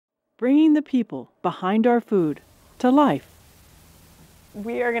bringing the people behind our food to life.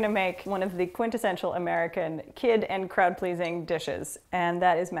 We are going to make one of the quintessential American kid and crowd-pleasing dishes, and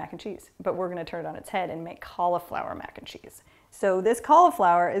that is mac and cheese. But we're going to turn it on its head and make cauliflower mac and cheese. So this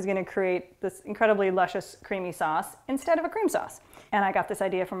cauliflower is going to create this incredibly luscious creamy sauce instead of a cream sauce. And I got this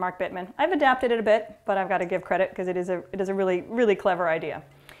idea from Mark Bittman. I've adapted it a bit, but I've got to give credit because it is a really, really clever idea.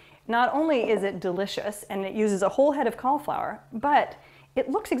 Not only is it delicious and it uses a whole head of cauliflower, but it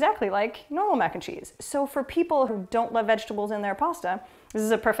looks exactly like normal mac and cheese. So for people who don't love vegetables in their pasta, this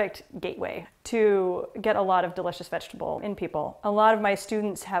is a perfect gateway to get a lot of delicious vegetable in people. A lot of my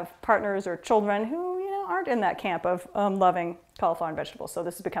students have partners or children who, aren't in that camp of loving cauliflower and vegetables. So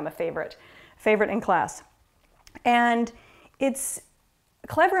this has become a favorite in class. And it's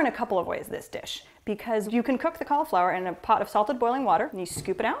clever in a couple of ways, this dish, because you can cook the cauliflower in a pot of salted boiling water, and you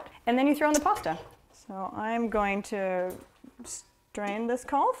scoop it out, and then you throw in the pasta. So I'm going to strain this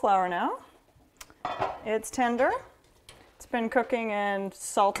cauliflower now. It's tender. It's been cooking in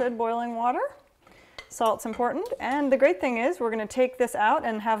salted boiling water. Salt's important, and the great thing is we're going to take this out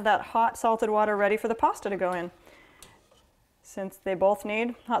and have that hot salted water ready for the pasta to go in, since they both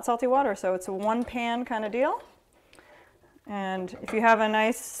need hot salty water. So it's a one pan kind of deal. And if you have a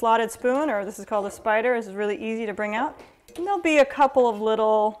nice slotted spoon, or this is called a spider, this is really easy to bring out. And there'll be a couple of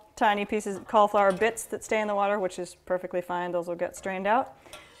little tiny pieces of cauliflower bits that stay in the water, which is perfectly fine. Those will get strained out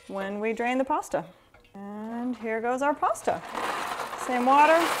when we drain the pasta. And here goes our pasta. Same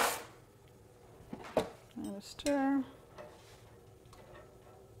water. And a stir.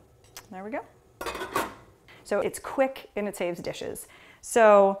 There we go. So it's quick and it saves dishes.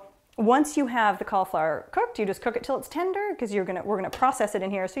 So once you have the cauliflower cooked, you just cook it till it's tender, because we're gonna process it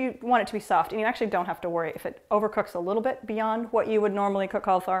in here. So you want it to be soft, and you actually don't have to worry if it overcooks a little bit beyond what you would normally cook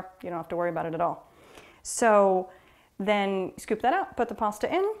cauliflower. You don't have to worry about it at all. So then scoop that out, put the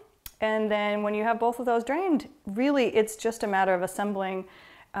pasta in, and then when you have both of those drained, really it's just a matter of assembling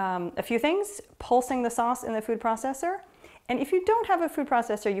a few things, pulsing the sauce in the food processor. And if you don't have a food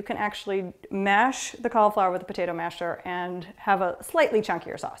processor, you can actually mash the cauliflower with a potato masher and have a slightly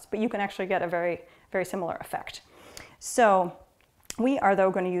chunkier sauce, but you can actually get a very, very similar effect. So we are,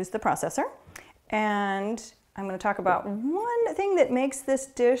 though, going to use the processor, and I'm going to talk about one thing that makes this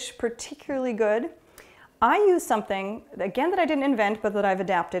dish particularly good. I use something, again, that I didn't invent, but that I've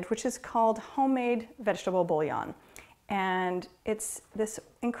adapted, which is called homemade vegetable bouillon. And it's this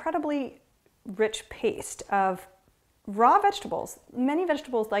incredibly rich paste of raw vegetables, many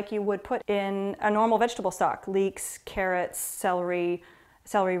vegetables like you would put in a normal vegetable stock: leeks, carrots, celery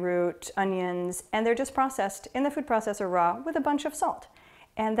root, onions, and they're just processed in the food processor raw with a bunch of salt.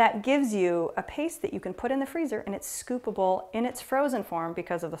 And that gives you a paste that you can put in the freezer, and it's scoopable in its frozen form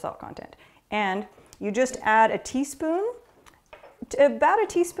because of the salt content. And you just add a teaspoon, about a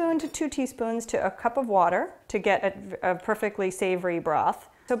teaspoon to 2 teaspoons to a cup of water to get a perfectly savory broth.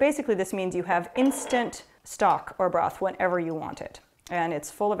 So basically this means you have instant stock or broth whenever you want it. And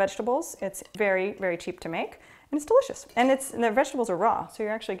it's full of vegetables. It's very, very cheap to make, and it's delicious. And the vegetables are raw, so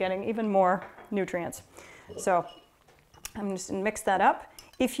you're actually getting even more nutrients. So I'm just gonna mix that up.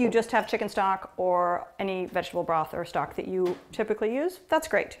 If you just have chicken stock or any vegetable broth or stock that you typically use, that's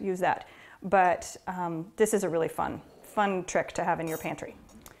great, use that. But this is a really fun trick to have in your pantry.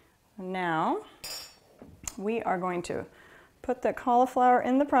 Now we are going to put the cauliflower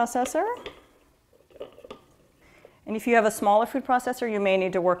in the processor. And if you have a smaller food processor, you may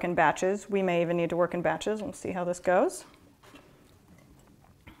need to work in batches. We may even need to work in batches. We'll see how this goes.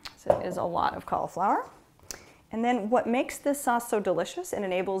 So it is a lot of cauliflower. And then what makes this sauce so delicious and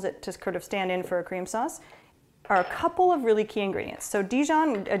enables it to sort of stand in for a cream sauce are a couple of really key ingredients. So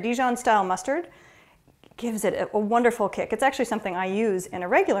a Dijon style mustard gives it a wonderful kick. It's actually something I use in a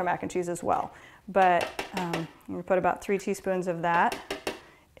regular mac and cheese as well. But I'm gonna put about 3 teaspoons of that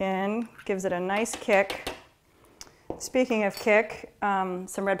in, gives it a nice kick. Speaking of kick, some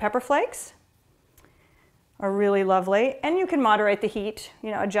red pepper flakes are really lovely, and you can moderate the heat,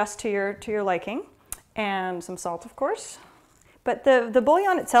 adjust to your liking, and some salt, of course. But the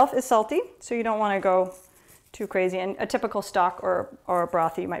bouillon itself is salty, so you don't want to go too crazy. And a typical stock or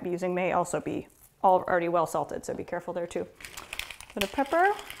broth that you might be using may also be already well salted, so be careful there too. Bit of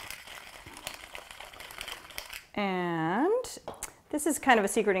pepper. And this is kind of a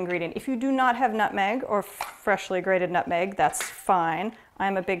secret ingredient. If you do not have nutmeg or freshly grated nutmeg, that's fine.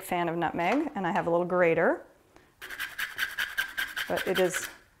 I'm a big fan of nutmeg, and I have a little grater. But it is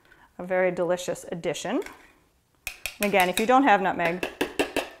a very delicious addition. And again, if you don't have nutmeg,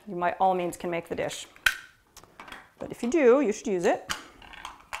 you by all means can make the dish. But if you do, you should use it.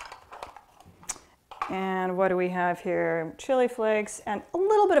 And what do we have here? Chili flakes and a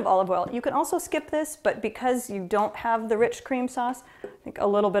little bit of olive oil. You can also skip this, but because you don't have the rich cream sauce, I think a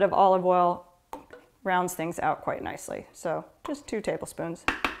little bit of olive oil rounds things out quite nicely. So just 2 tablespoons.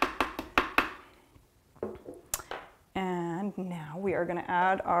 And now we are going to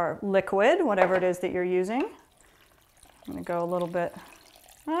add our liquid, whatever it is that you're using. I'm going to go a little bit.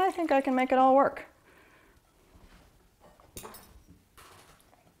 I think I can make it all work.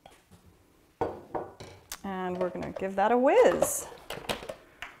 And we're going to give that a whiz.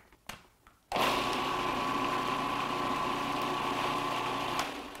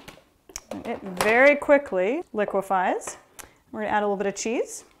 And it very quickly liquefies. We're going to add a little bit of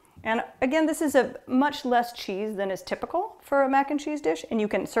cheese. And again, this is a much less cheese than is typical for a mac and cheese dish, and you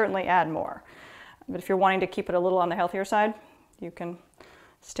can certainly add more. But if you're wanting to keep it a little on the healthier side, you can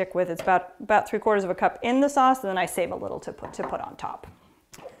stick with, it's about 3/4 of a cup in the sauce, and then I save a little to put on top.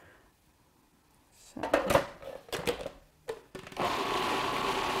 So.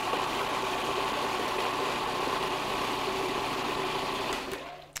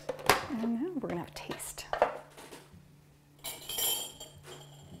 And now we're gonna have a taste.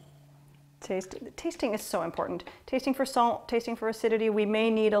 Tasting is so important. Tasting for salt, tasting for acidity. We may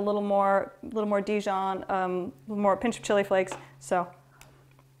need a little more Dijon, a little more pinch of chili flakes. So,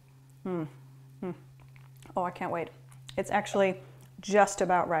 oh, I can't wait. It's actually just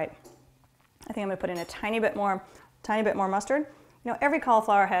about right. I think I'm gonna put in a tiny bit more mustard. You know, every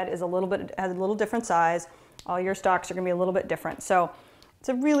cauliflower head is has a little different size. All your stocks are gonna be a little bit different. So it's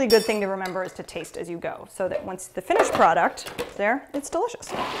a really good thing to remember is to taste as you go, so that once the finished product is there, it's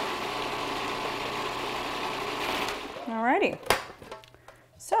delicious. Alrighty,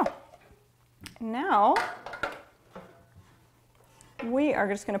 so now we are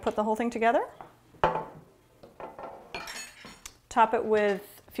just going to put the whole thing together. Top it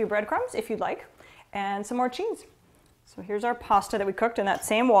with a few breadcrumbs if you'd like, and some more cheese. So here's our pasta that we cooked in that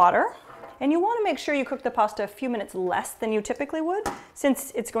same water. And you want to make sure you cook the pasta a few minutes less than you typically would,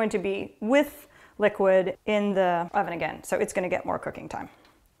 since it's going to be with liquid in the oven again, so it's going to get more cooking time.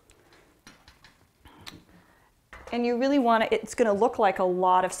 And you really want it, it's gonna look like a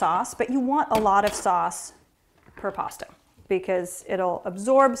lot of sauce, but you want a lot of sauce per pasta because it'll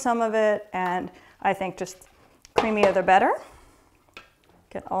absorb some of it, and I think just creamier the better.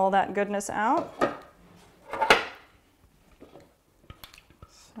 Get all that goodness out.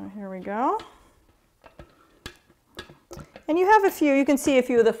 So here we go. And you have you can see a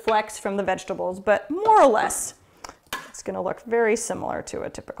few of the flecks from the vegetables, but more or less, it's gonna look very similar to a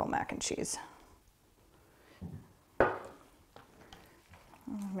typical mac and cheese.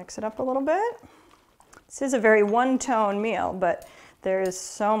 Mix it up a little bit. This is a very one-tone meal, but there is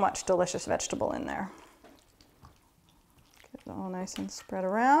so much delicious vegetable in there. Get it all nice and spread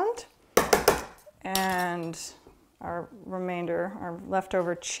around. And our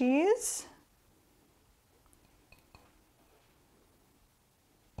leftover cheese.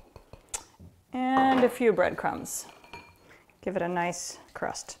 And a few breadcrumbs. Give it a nice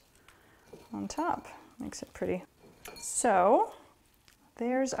crust on top. Makes it pretty. So,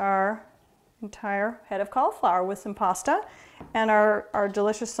 there's our entire head of cauliflower with some pasta and our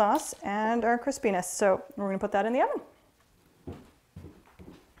delicious sauce and our crispiness. So we're going to put that in the oven.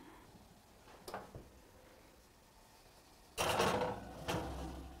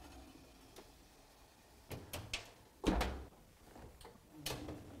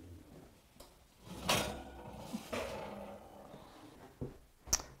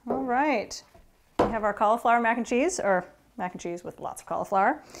 All right, we have our cauliflower mac and cheese, or mac and cheese with lots of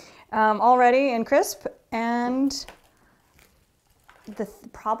cauliflower, all ready and crisp. And the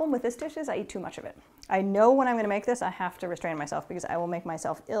problem with this dish is I eat too much of it. I know when I'm going to make this, I have to restrain myself because I will make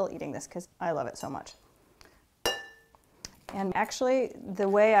myself ill eating this because I love it so much. And actually, the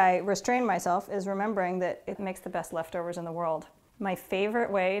way I restrain myself is remembering that it makes the best leftovers in the world. My favorite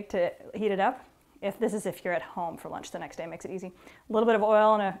way to heat it up, if you're at home for lunch the next day, makes it easy. A little bit of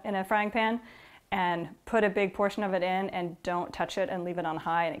oil in a frying pan, and put a big portion of it in, and don't touch it and leave it on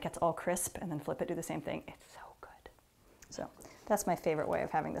high, and it gets all crisp, and then flip it, do the same thing. It's so good. So that's my favorite way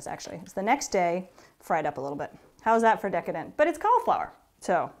of having this, actually. It's the next day, fried up a little bit. How's that for decadent? But it's cauliflower,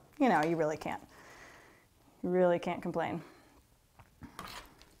 so, you know, you really can't complain.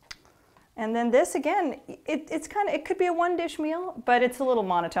 And then this, again, it could be a one-dish meal, but it's a little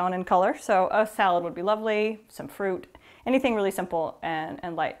monotone in color, so a salad would be lovely, some fruit. Anything really simple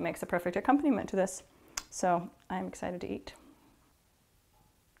and light makes a perfect accompaniment to this. So I'm excited to eat.